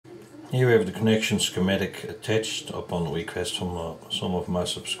Here we have the connection schematic attached upon request from some of my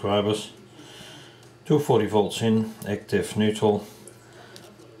subscribers. 240 volts in, active, neutral,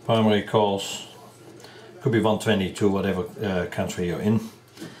 primary coils, could be 122, whatever country you're in.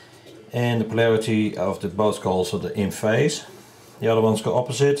 And the polarity of the both coils are in phase. The other ones go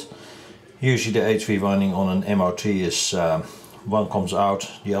opposite. Usually the HV winding on an MOT is one comes out,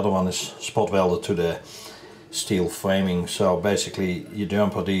 the other one is spot welded to the steel framing. So basically you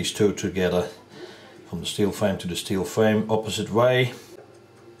jumper these two together from the steel frame to the steel frame, opposite way.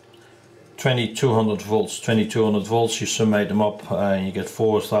 2200 volts, 2200 volts, you summate them up and you get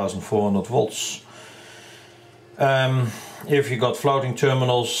 4400 volts. If you got floating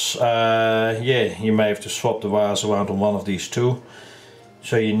terminals, yeah, you may have to swap the wires around on one of these two.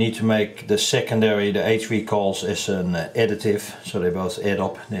 So you need to make the secondary, the HV coils, as an additive, so they both add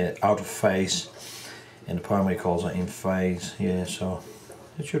up, they're out of phase, and the primary coils are in phase. Yeah, so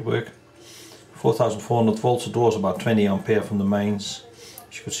it should work. 4400 volts, the draws about 20 ampere from the mains,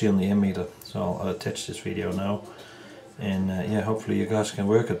 as you can see on the ammeter. So I'll attach this video now, and yeah, hopefully you guys can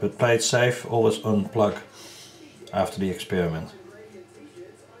work it, but play it safe, always unplug after the experiment.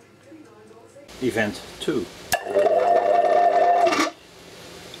 Event 2.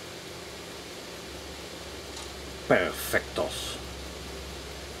 Perfectos.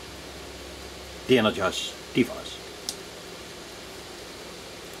 De-energize device.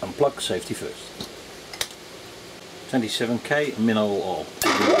 Unplug, safety first. 27K mineral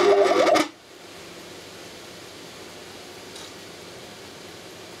oil.